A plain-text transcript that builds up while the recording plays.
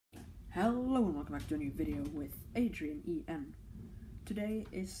Hello and welcome back to a new video with Adrian EN. Today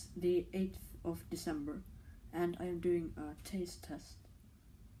is the 8th of December and I am doing a taste test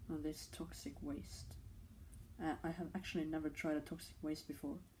on this toxic waste. I have actually never tried a toxic waste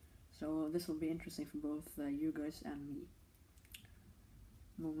before, so this will be interesting for both you guys and me.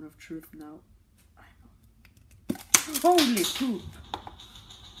 Moment of truth now. Holy poop!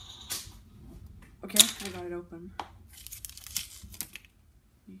 Okay, I got it open.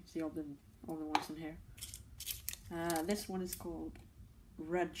 You can see all the ones in here. This one is called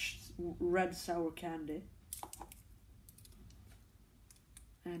red sour candy,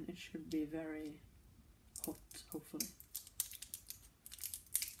 and it should be very hot, hopefully,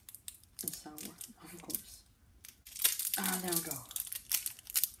 and sour, of course. There we go.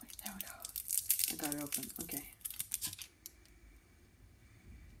 Wait, there we go. I got it open. Okay.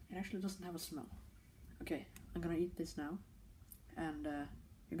 It actually doesn't have a smell. Okay, I'm gonna eat this now, and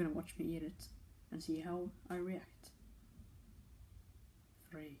you're gonna watch me eat it and see how I react.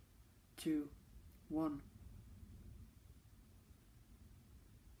 3, 2, 1.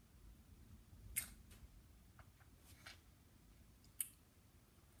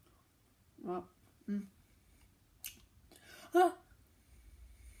 Well, Ah!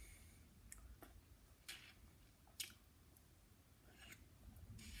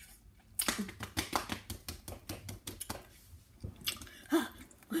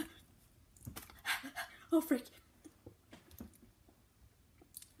 Oh frick!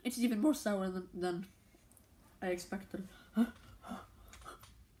 It's even more sour than I expected.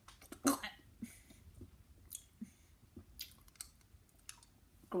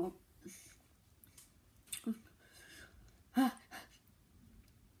 Go on.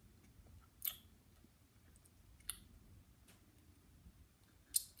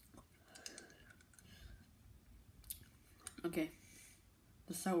 Okay,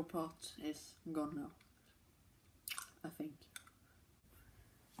 the sour part is gone now, I think.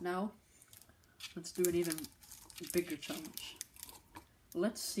 Now, let's do an even bigger challenge.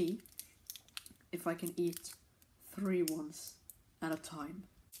 Let's see if I can eat 3 ones at a time.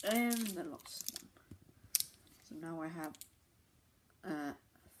 And the last one. So now I have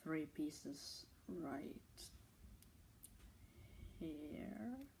 3 pieces right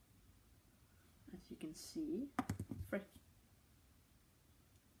here. As you can see, frick.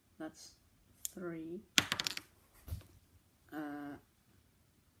 That's 3.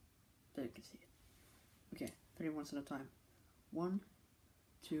 There you can see it. Okay, 3 ones at a time. 1,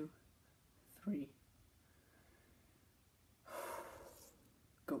 2, 3.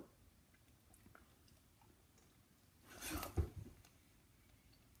 Go.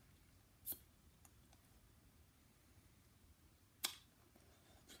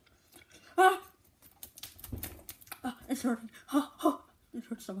 Ah! Ah, it's hurting. Ah, ah, it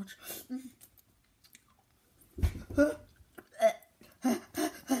hurts so much.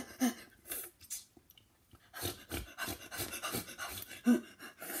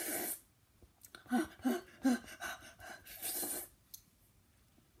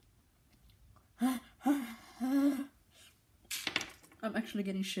 I'm actually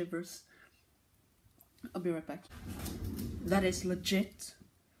getting shivers. I'll be right back. That is legit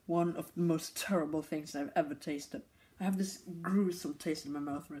one of the most terrible things I've ever tasted. I have this gruesome taste in my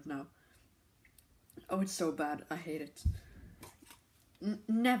mouth right now. Oh, it's so bad. I hate it.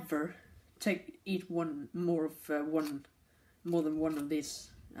 Never eat more than one of these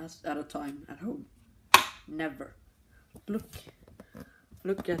at a time at home. Never. Look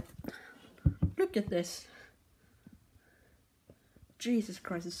at this. Jesus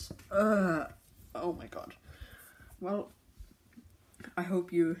Christ, oh my god. Well, I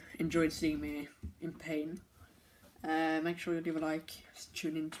hope you enjoyed seeing me in pain. Make sure you leave a like,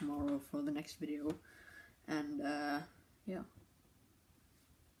 tune in tomorrow for the next video, and yeah,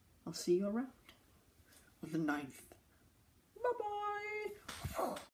 I'll see you around on the 9th. Bye bye!